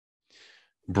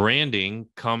Branding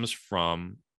comes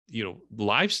from,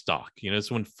 livestock.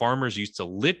 It's when farmers used to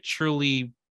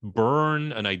literally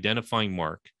burn an identifying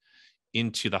mark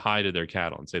into the hide of their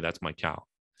cattle and say, that's my cow.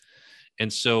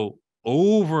 And so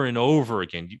over and over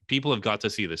again, people have got to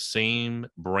see the same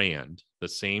brand, the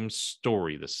same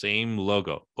story, the same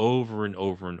logo over and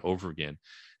over and over again.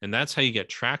 And that's how you get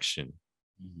traction.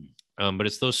 But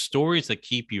it's those stories that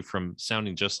keep you from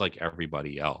sounding just like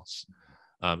everybody else.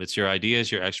 It's your ideas,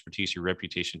 your expertise, your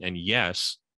reputation, and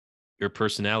yes, your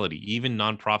personality. Even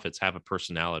nonprofits have a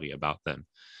personality about them.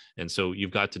 And so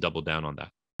you've got to double down on that.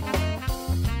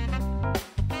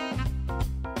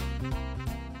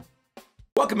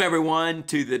 Welcome, everyone,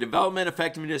 to the Development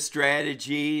Effectiveness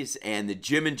Strategies and the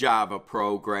Jim and Java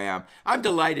program. I'm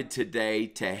delighted today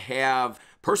to have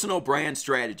personal brand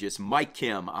strategist Mike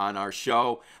Kim on our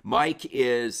show. Mike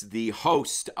is the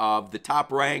host of the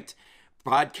top-ranked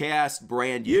podcast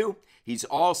Brand You. He's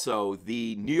also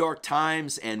the New York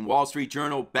Times and Wall Street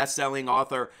Journal best-selling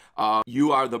author of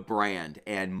You Are the Brand.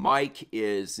 And Mike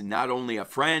is not only a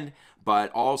friend,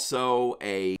 but also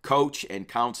a coach and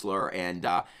counselor. And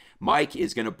Mike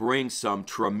is going to bring some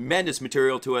tremendous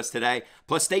material to us today.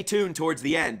 Plus, stay tuned towards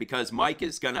the end because Mike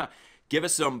is going to give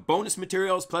us some bonus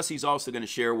materials. Plus, he's also going to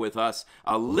share with us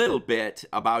a little bit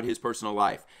about his personal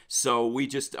life. So we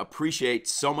just appreciate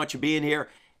so much of being here,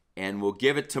 and we'll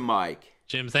give it to Mike.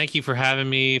 Jim, thank you for having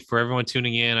me. For everyone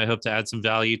tuning in, I hope to add some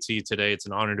value to you today. It's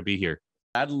an honor to be here.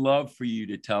 I'd love for you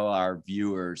to tell our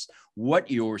viewers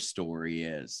what your story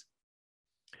is.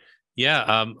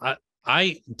 Yeah,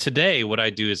 today what I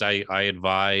do is I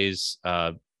advise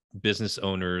business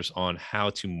owners on how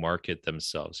to market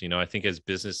themselves. I think as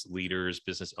business leaders,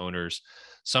 business owners,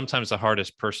 sometimes the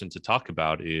hardest person to talk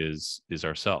about is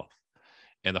ourselves,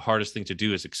 and the hardest thing to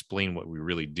do is explain what we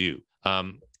really do.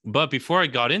 But before I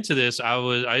got into this,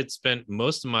 I had spent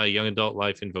most of my young adult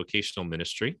life in vocational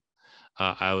ministry.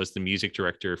 I was the music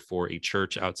director for a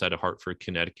church outside of Hartford,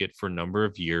 Connecticut for a number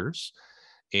of years.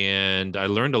 And I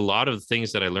learned a lot of the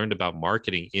things that I learned about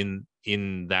marketing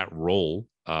in that role,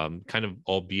 kind of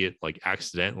albeit like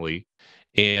accidentally.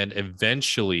 And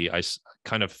eventually I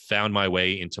kind of found my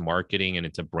way into marketing and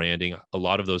into branding. A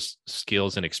lot of those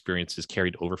skills and experiences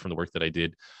carried over from the work that I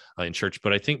did in church.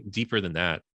 But I think deeper than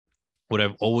that, what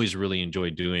I've always really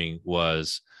enjoyed doing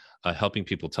was helping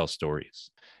people tell stories.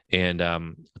 And I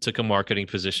took a marketing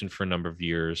position for a number of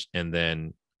years and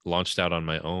then launched out on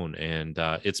my own. And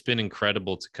it's been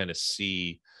incredible to kind of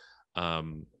see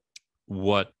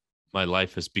what my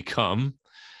life has become.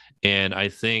 And I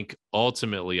think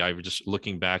ultimately, I just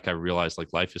looking back, I realized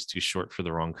like life is too short for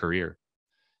the wrong career.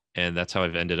 And that's how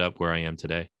I've ended up where I am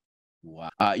today. Wow.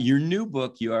 Your new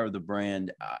book, You Are the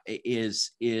Brand,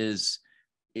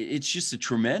 it's just a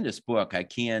tremendous book. I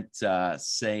can't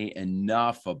say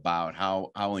enough about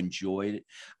how enjoyed it.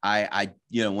 I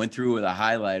went through with a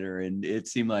highlighter, and it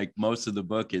seemed like most of the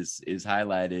book is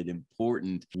highlighted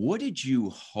important. What did you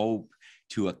hope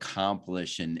to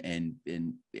accomplish and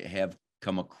have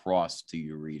come across to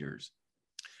your readers?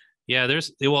 Yeah,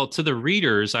 to the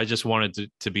readers, I just wanted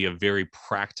to be a very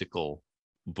practical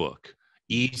book,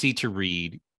 easy to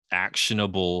read,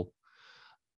 actionable,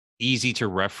 easy to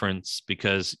reference,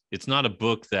 because it's not a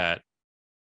book that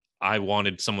I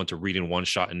wanted someone to read in one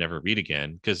shot and never read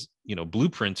again, because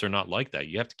blueprints are not like that.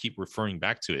 You have to keep referring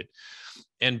back to it.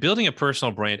 And building a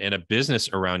personal brand and a business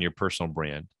around your personal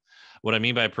brand. What I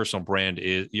mean by a personal brand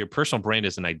is your personal brand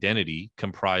is an identity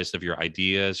comprised of your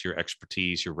ideas, your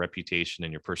expertise, your reputation,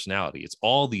 and your personality. It's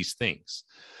all these things.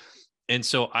 And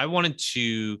so I wanted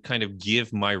to kind of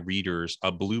give my readers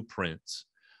a blueprint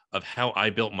of how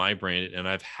I built my brand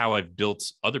and how I've built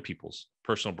other people's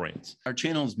personal brands. Our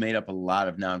channel is made up a lot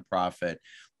of nonprofit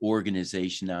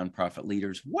organization, nonprofit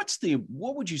leaders. What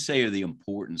would you say are the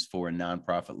importance for a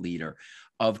nonprofit leader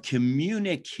of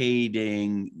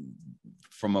communicating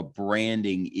from a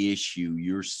branding issue,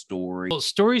 your story? Well,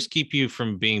 stories keep you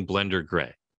from being blender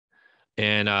gray.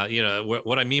 And,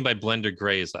 what I mean by blender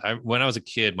gray is when I was a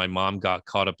kid, my mom got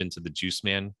caught up into the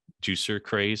juicer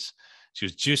craze. She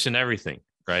was juicing everything.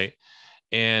 Right.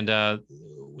 And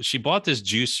she bought this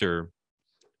juicer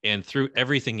and threw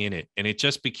everything in it. And it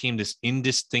just became this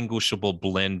indistinguishable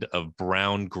blend of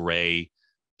brown, gray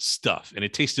stuff. And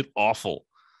it tasted awful.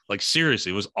 Like,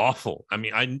 seriously, it was awful. I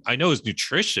mean, I know it's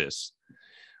nutritious,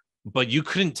 but you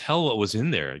couldn't tell what was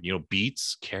in there.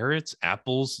 Beets, carrots,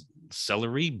 apples,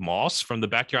 celery, moss from the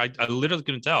backyard. I literally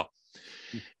couldn't tell.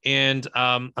 And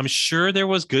I'm sure there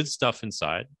was good stuff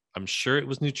inside. I'm sure it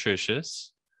was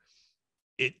nutritious.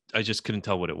 I just couldn't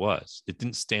tell what it was. It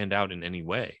didn't stand out in any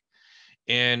way.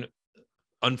 And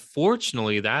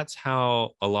unfortunately, that's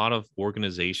how a lot of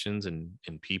organizations and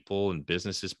people and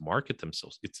businesses market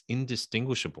themselves. It's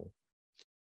indistinguishable.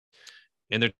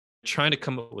 And they're trying to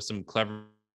come up with some clever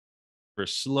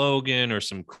slogan or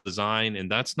some design, and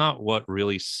that's not what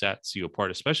really sets you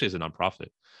apart, especially as a nonprofit.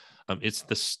 It's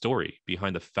the story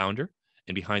behind the founder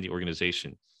and behind the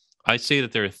organization. I say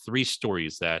that there are three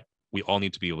stories that we all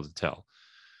need to be able to tell.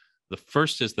 The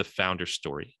first is the founder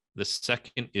story. The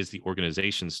second is the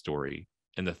organization story.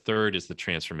 And the third is the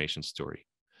transformation story.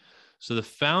 So the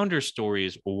founder story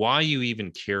is why you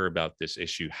even care about this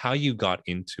issue, how you got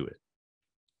into it.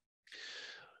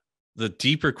 The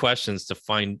deeper questions to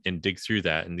find and dig through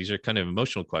that, and these are kind of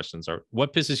emotional questions, are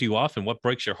what pisses you off and what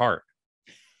breaks your heart?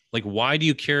 Like, why do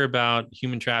you care about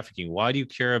human trafficking? Why do you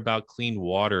care about clean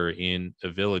water in a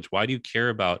village? Why do you care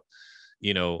about,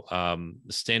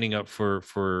 standing up for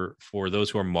those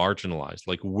who are marginalized?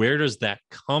 Like, where does that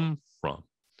come from?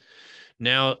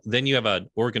 Now, then you have an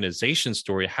organization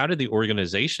story. How did the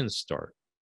organization start?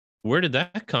 Where did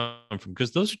that come from?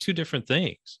 Because those are two different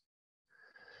things.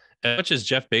 As much as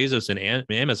Jeff Bezos and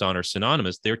Amazon are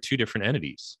synonymous, they're two different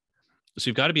entities. So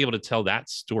you've got to be able to tell that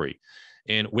story.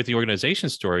 And with the organization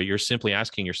story, you're simply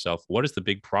asking yourself, what is the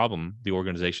big problem the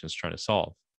organization is trying to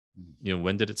solve?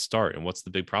 When did it start? And what's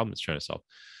the big problem it's trying to solve?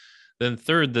 Then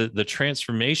third, the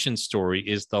transformation story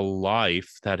is the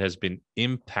life that has been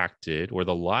impacted, or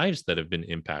the lives that have been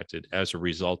impacted as a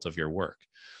result of your work.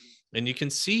 And you can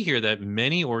see here that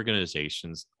many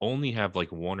organizations only have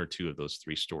like one or two of those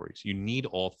three stories. You need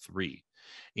all three.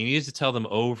 You need to tell them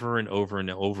over and over and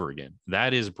over again.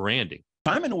 That is branding.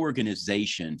 If I'm an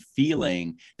organization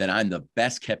feeling that I'm the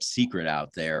best kept secret out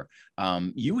there,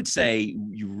 you would say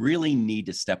you really need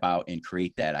to step out and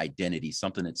create that identity,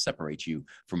 something that separates you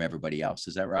from everybody else.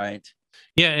 Is that right?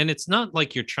 Yeah, and it's not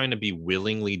like you're trying to be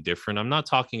willingly different. I'm not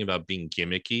talking about being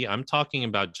gimmicky. I'm talking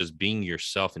about just being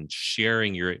yourself and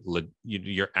sharing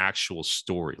your actual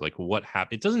story, like what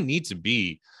happened. It doesn't need to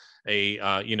be a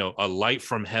light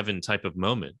from heaven type of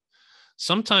moment.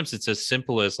 Sometimes it's as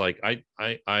simple as like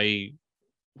I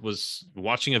was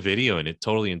watching a video and it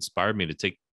totally inspired me to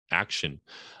take action.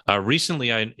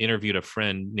 Recently, I interviewed a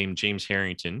friend named James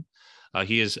Harrington.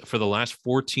 He has, for the last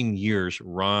 14 years,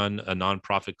 run a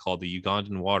nonprofit called the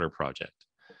Ugandan Water Project.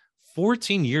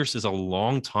 14 years is a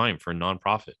long time for a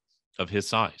nonprofit of his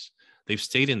size. They've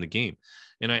stayed in the game.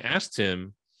 And I asked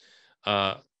him,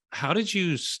 how did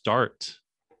you start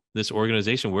this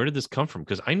organization? Where did this come from?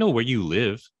 Because I know where you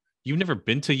live. You've never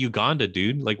been to Uganda,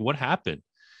 dude. Like, what happened?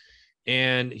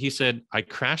 And he said, I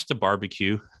crashed a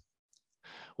barbecue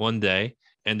one day,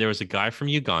 and there was a guy from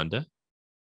Uganda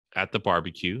at the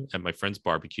barbecue, at my friend's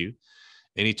barbecue,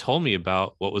 and he told me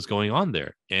about what was going on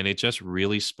there. And it just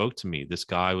really spoke to me. This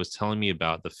guy was telling me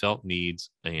about the felt needs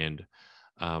and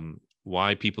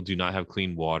why people do not have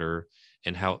clean water,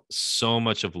 and how so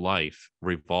much of life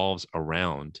revolves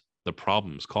around the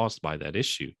problems caused by that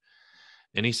issue.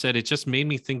 And he said, it just made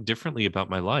me think differently about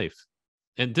my life.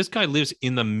 And this guy lives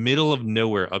in the middle of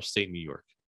nowhere, upstate New York.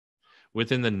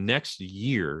 Within the next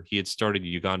year, he had started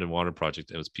the Ugandan Water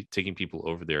Project and was taking people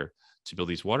over there to build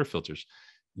these water filters.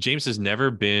 James has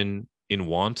never been in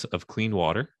want of clean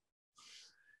water.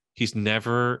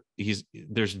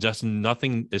 There's just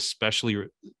nothing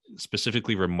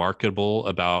specifically remarkable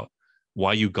about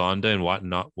why Uganda and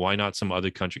why not some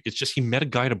other country. It's just he met a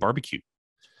guy at a barbecue.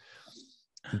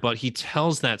 But he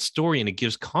tells that story and it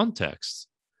gives context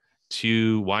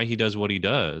to why he does what he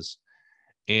does.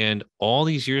 And all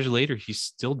these years later, he's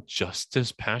still just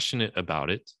as passionate about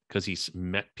it because he's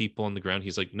met people on the ground.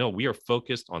 He's like, no, we are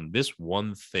focused on this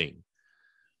one thing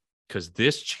because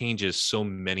this changes so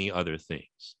many other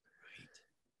things.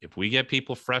 If we get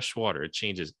people fresh water, it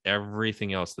changes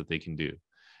everything else that they can do.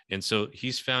 And so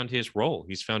he's found his role.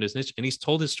 He's found his niche, and he's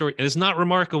told his story. And it's not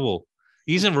remarkable.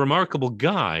 He's a remarkable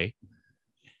guy.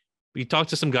 He talked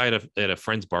to some guy at a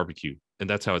friend's barbecue, and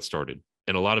that's how it started.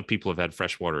 And a lot of people have had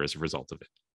fresh water as a result of it.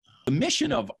 The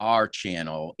mission of our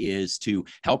channel is to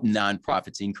help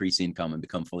nonprofits increase income and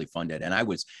become fully funded.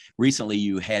 And recently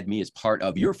you had me as part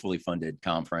of your fully funded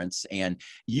conference, and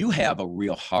you have a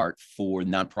real heart for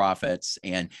nonprofits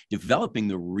and developing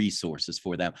the resources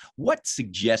for them. What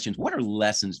suggestions, what are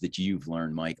lessons that you've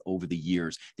learned, Mike, over the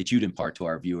years that you'd impart to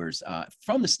our viewers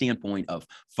from the standpoint of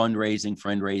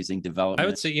fundraising, development? I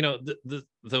would say,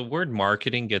 the word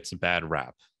marketing gets a bad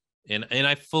rap, and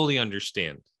I fully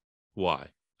understand why.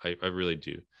 I really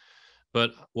do.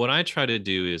 But what I try to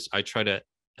do is I try to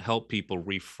help people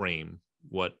reframe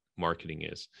what marketing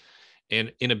is.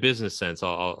 And in a business sense,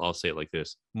 I'll say it like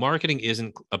this. Marketing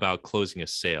isn't about closing a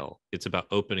sale. It's about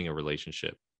opening a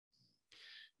relationship.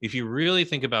 if you really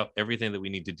think about everything that we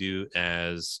need to do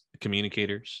as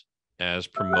communicators, as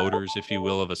promoters, if you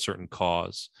will, of a certain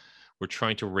cause, we're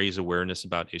trying to raise awareness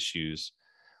about issues.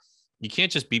 You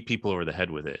can't just beat people over the head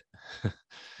with it.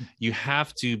 You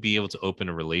have to be able to open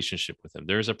a relationship with them.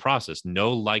 There's a process: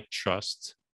 know, like,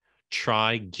 trust,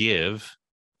 try, give,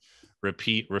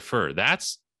 repeat, refer.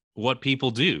 That's what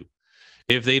people do.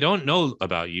 If they don't know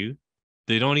about you,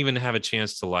 they don't even have a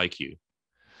chance to like you.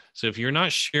 So if you're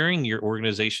not sharing your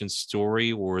organization's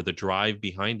story or the drive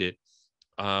behind it,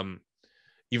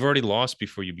 you've already lost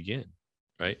before you begin,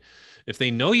 right? If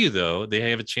they know you, though, they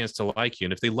have a chance to like you.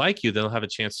 And if they like you, they'll have a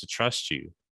chance to trust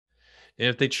you. And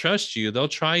if they trust you, they'll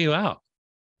try you out.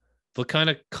 They'll kind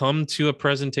of come to a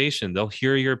presentation. They'll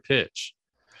hear your pitch.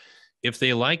 If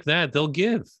they like that, they'll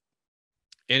give.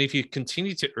 And if you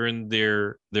continue to earn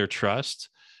their trust,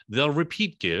 they'll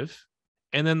repeat give,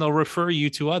 and then they'll refer you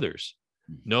to others.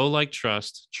 Know, like,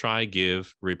 trust, try,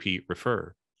 give, repeat,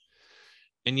 refer.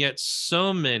 And yet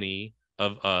so many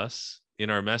of us in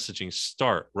our messaging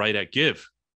start right at give.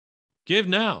 Give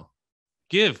now.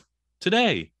 Give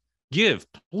today. Give,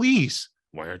 please.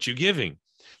 Why aren't you giving?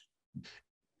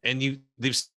 And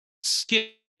they've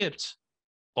skipped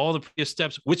all the previous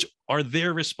steps, which are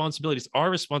their responsibilities. Our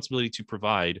responsibility to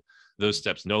provide those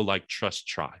steps. Know, like, trust,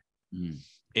 try.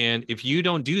 And if you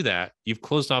don't do that, you've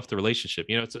closed off the relationship.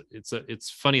 You know, it's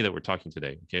funny that we're talking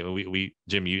today. Okay, we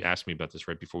Jim, you asked me about this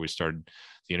right before we started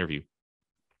the interview.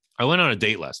 I went on a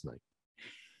date last night.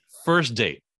 First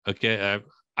date. Okay,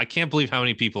 I can't believe how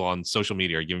many people on social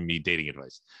media are giving me dating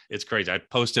advice. It's crazy. I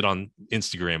posted on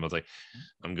Instagram. I was like,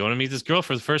 I'm going to meet this girl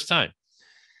for the first time.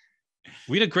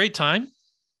 We had a great time.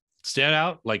 Stayed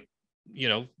out like,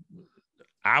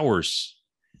 hours.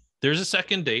 There's a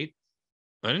second date.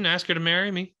 I didn't ask her to marry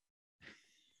me.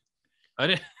 I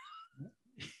didn't.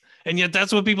 And yet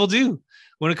that's what people do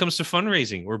when it comes to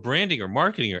fundraising or branding or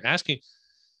marketing or asking,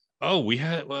 oh, we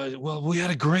had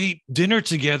a great dinner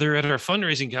together at our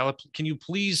fundraising gala. Can you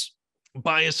please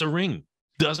buy us a ring?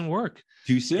 Doesn't work.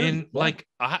 Too soon. And like,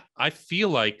 I feel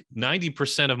like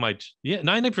 90% of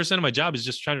my job is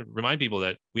just trying to remind people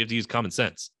that we have to use common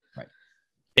sense. Right.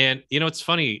 And, it's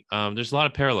funny. There's a lot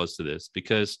of parallels to this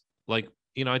because like,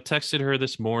 I texted her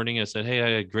this morning. I said, hey, I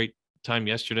had a great time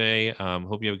yesterday.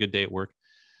 Hope you have a good day at work.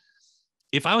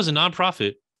 If I was a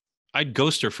nonprofit, I'd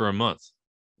ghost her for a month.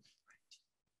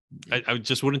 I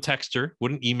just wouldn't text her,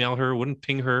 wouldn't email her, wouldn't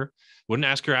ping her, wouldn't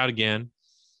ask her out again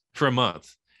for a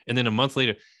month. And then a month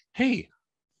later, hey,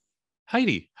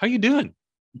 Heidi, how you doing?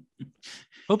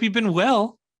 Hope you've been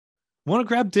well. Want to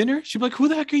grab dinner? She'd be like, who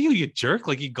the heck are you jerk?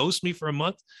 Like, you ghost me for a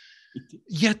month.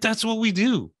 Yet that's what we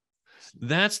do.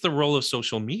 That's the role of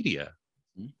social media.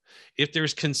 If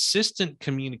there's consistent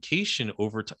communication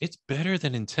over time, it's better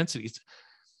than intensity.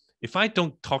 If I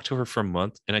don't talk to her for a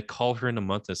month and I call her in a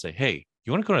month and say, hey,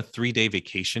 you want to go on a 3-day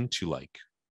vacation to like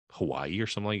Hawaii or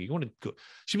something like that? You want to go?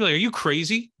 She'd be like, are you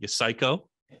crazy? You psycho?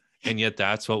 And yet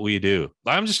that's what we do.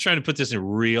 I'm just trying to put this in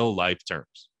real life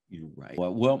terms. You're right.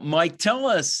 Well, Mike, tell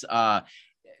us,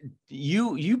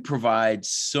 you provide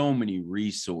so many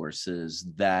resources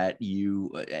that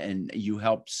you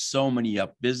help so many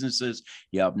businesses,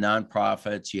 you help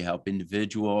nonprofits, you help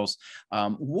individuals.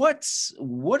 What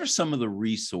are some of the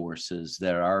resources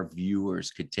that our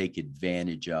viewers could take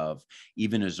advantage of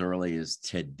even as early as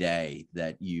today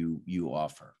that you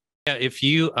offer? Yeah, if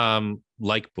you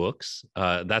like books,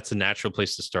 that's a natural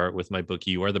place to start with my book,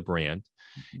 You Are the Brand.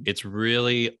 Mm-hmm. It's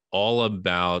really all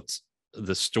about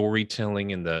the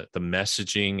storytelling and the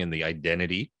messaging and the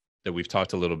identity that we've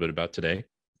talked a little bit about today.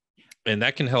 And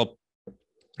that can help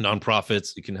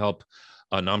nonprofits. It can help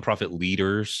nonprofit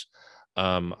leaders.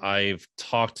 I've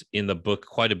talked in the book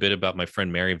quite a bit about my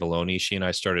friend Mary Valloni. She and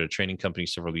I started a training company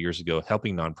several years ago,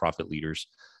 helping nonprofit leaders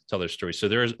tell their stories. So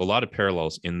there's a lot of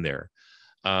parallels in there.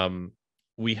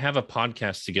 We have a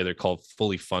podcast together called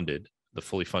Fully Funded, the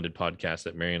Fully Funded podcast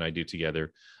that Mary and I do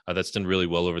together. That's done really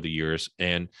well over the years.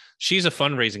 And she's a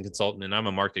fundraising consultant and I'm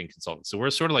a marketing consultant. So we're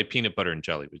sort of like peanut butter and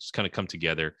jelly. We just kind of come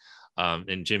together.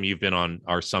 And Jim, you've been on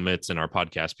our summits and our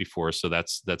podcast before. So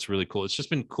that's really cool. It's just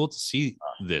been cool to see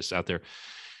this out there.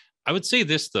 I would say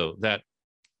this though, that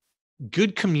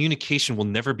good communication will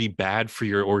never be bad for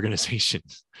your organization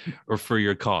or for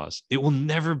your cause. It will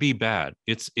never be bad.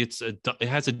 It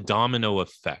has a domino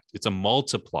effect. It's a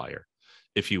multiplier,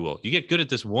 if you will. You get good at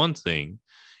this one thing,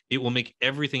 it will make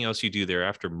everything else you do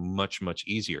thereafter much, much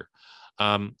easier.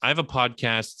 I have a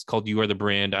podcast. It's called You Are the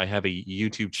Brand. I have a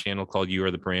YouTube channel called You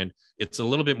Are the Brand. It's a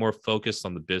little bit more focused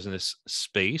on the business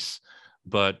space,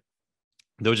 but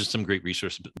those are some great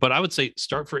resources. But I would say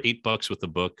start for $8 with the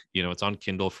book. It's on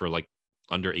Kindle for like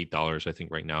under $8, I think,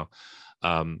 right now.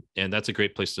 And that's a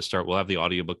great place to start. We'll have the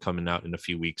audiobook coming out in a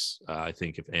few weeks. I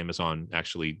think if Amazon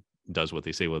actually does what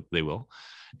they say they will.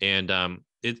 And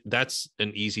that's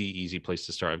an easy place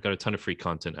to start. I've got a ton of free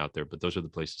content out there, but those are the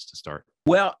places to start.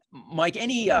 Well, Mike,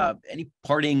 any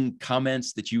parting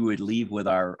comments that you would leave with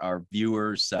our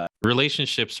viewers?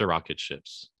 Relationships are rocket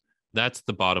ships. That's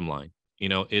the bottom line.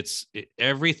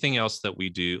 Everything else that we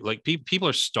do, like people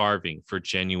are starving for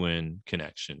genuine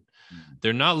connection. Mm-hmm.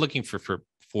 They're not looking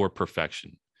for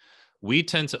perfection. We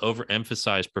tend to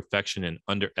overemphasize perfection and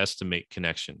underestimate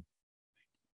connection.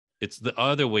 It's the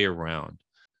other way around.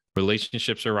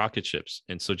 Relationships are rocket ships.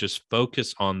 And so just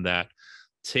focus on that.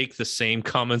 Take the same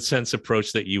common sense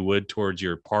approach that you would towards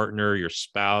your partner, your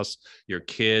spouse, your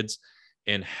kids,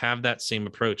 and have that same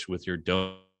approach with your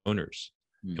donors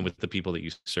and with the people that you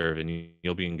serve, and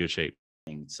you'll be in good shape.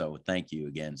 So thank you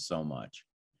again so much.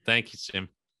 Thank you, Tim.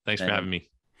 Thanks for having me.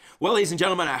 Well, ladies and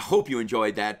gentlemen, I hope you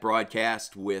enjoyed that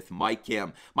broadcast with Mike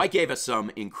Kim. Mike gave us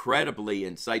some incredibly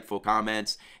insightful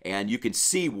comments, and you can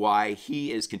see why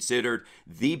he is considered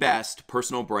the best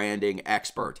personal branding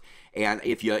expert. And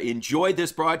if you enjoyed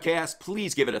this broadcast,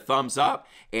 please give it a thumbs up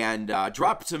and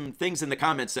drop some things in the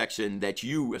comment section that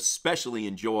you especially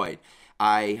enjoyed.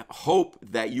 I hope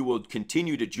that you will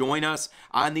continue to join us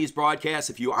on these broadcasts.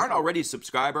 If you aren't already a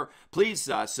subscriber, please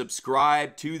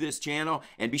subscribe to this channel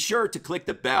and be sure to click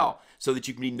the bell so that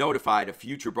you can be notified of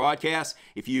future broadcasts.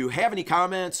 If you have any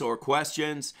comments or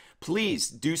questions, please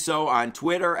do so on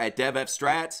Twitter at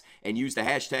DevFStrats and use the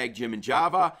hashtag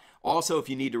JimandJava. Also, if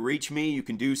you need to reach me, you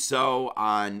can do so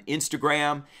on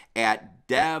Instagram at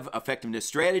Dev Effectiveness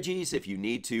Strategies. If you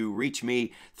need to reach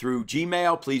me through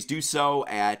Gmail, please do so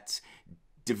at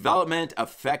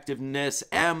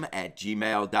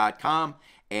developmenteffectivenessm@gmail.com.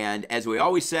 And as we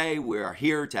always say, we're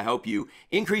here to help you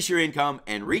increase your income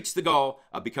and reach the goal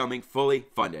of becoming fully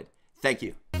funded. Thank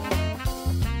you.